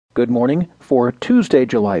Good morning. For Tuesday,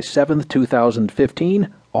 July 7th,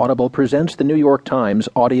 2015, Audible presents the New York Times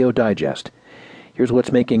Audio Digest. Here's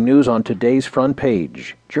what's making news on today's front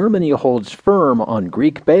page. Germany holds firm on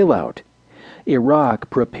Greek bailout. Iraq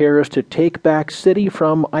prepares to take back city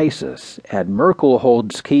from ISIS, and Merkel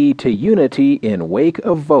holds key to unity in wake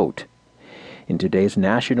of vote. In today's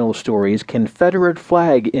national stories, Confederate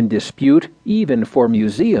flag in dispute even for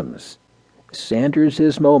museums.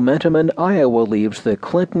 Sanders' momentum in Iowa leaves the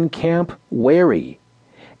Clinton camp wary.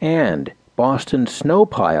 And Boston snow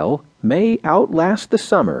pile may outlast the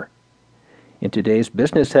summer. In today's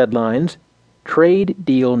business headlines, trade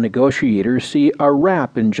deal negotiators see a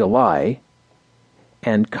wrap in July.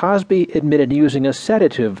 And Cosby admitted using a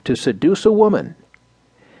sedative to seduce a woman.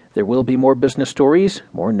 There will be more business stories,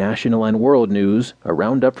 more national and world news, a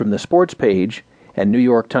roundup from the sports page, and New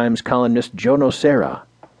York Times columnist Joe Nocera.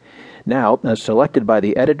 Now, as selected by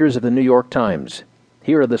the editors of the New York Times,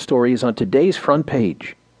 here are the stories on today's front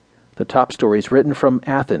page. The top stories written from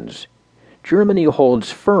Athens. Germany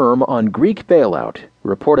holds firm on Greek bailout,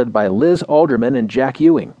 reported by Liz Alderman and Jack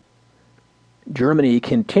Ewing. Germany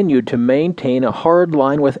continued to maintain a hard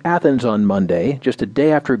line with Athens on Monday, just a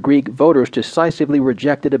day after Greek voters decisively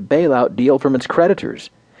rejected a bailout deal from its creditors.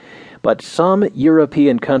 But some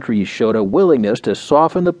European countries showed a willingness to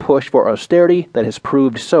soften the push for austerity that has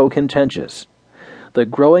proved so contentious. The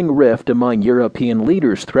growing rift among European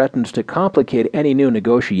leaders threatens to complicate any new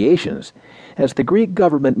negotiations as the Greek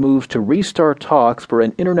government moves to restart talks for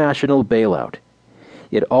an international bailout.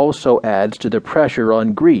 It also adds to the pressure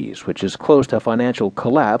on Greece, which is close to financial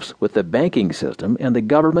collapse with the banking system and the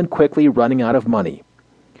government quickly running out of money.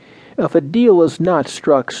 If a deal is not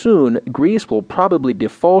struck soon, Greece will probably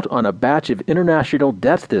default on a batch of international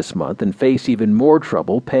debts this month and face even more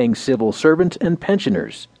trouble paying civil servants and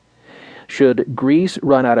pensioners. Should Greece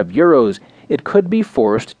run out of euros, it could be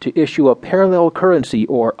forced to issue a parallel currency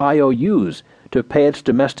or IOUs to pay its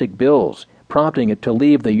domestic bills, prompting it to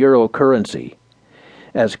leave the euro currency.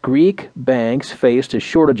 As Greek banks faced a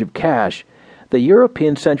shortage of cash, the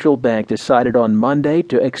European Central Bank decided on Monday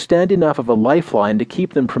to extend enough of a lifeline to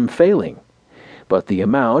keep them from failing. But the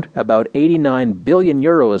amount, about 89 billion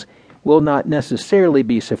euros, will not necessarily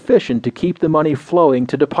be sufficient to keep the money flowing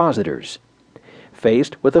to depositors.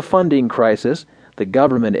 Faced with a funding crisis, the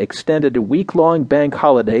government extended a week-long bank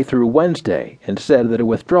holiday through Wednesday and said that a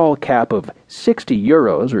withdrawal cap of 60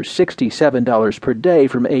 euros or $67 per day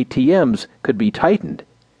from ATMs could be tightened.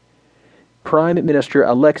 Prime Minister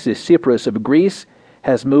Alexis Tsipras of Greece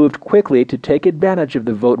has moved quickly to take advantage of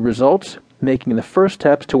the vote results, making the first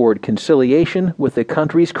steps toward conciliation with the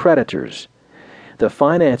country's creditors. The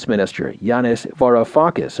finance minister, Yanis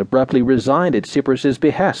Varoufakis, abruptly resigned at Tsipras'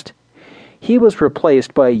 behest. He was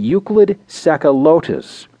replaced by Euclid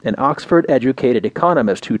Sakalotos, an Oxford-educated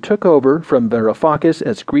economist who took over from Varoufakis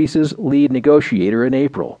as Greece's lead negotiator in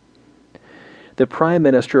April. The Prime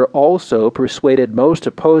Minister also persuaded most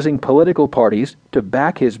opposing political parties to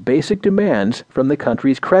back his basic demands from the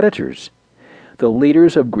country's creditors. The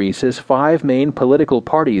leaders of Greece's 5 main political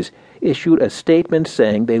parties issued a statement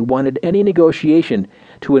saying they wanted any negotiation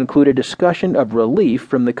to include a discussion of relief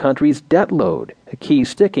from the country's debt load, a key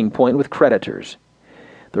sticking point with creditors.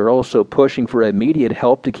 They're also pushing for immediate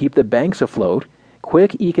help to keep the banks afloat,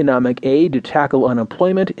 quick economic aid to tackle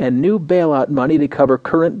unemployment, and new bailout money to cover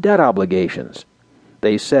current debt obligations.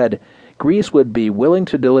 They said Greece would be willing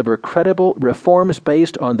to deliver credible reforms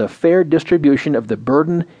based on the fair distribution of the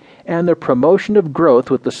burden and the promotion of growth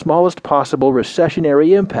with the smallest possible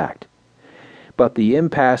recessionary impact. But the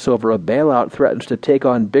impasse over a bailout threatens to take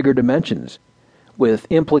on bigger dimensions, with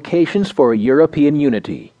implications for European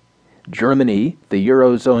unity. Germany, the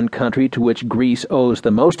Eurozone country to which Greece owes the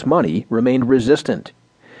most money, remained resistant.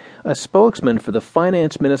 A spokesman for the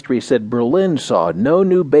finance ministry said Berlin saw no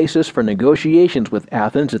new basis for negotiations with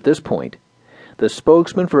Athens at this point. The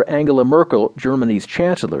spokesman for Angela Merkel, Germany's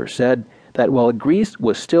chancellor, said that while Greece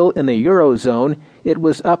was still in the Eurozone, it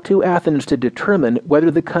was up to Athens to determine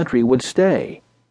whether the country would stay.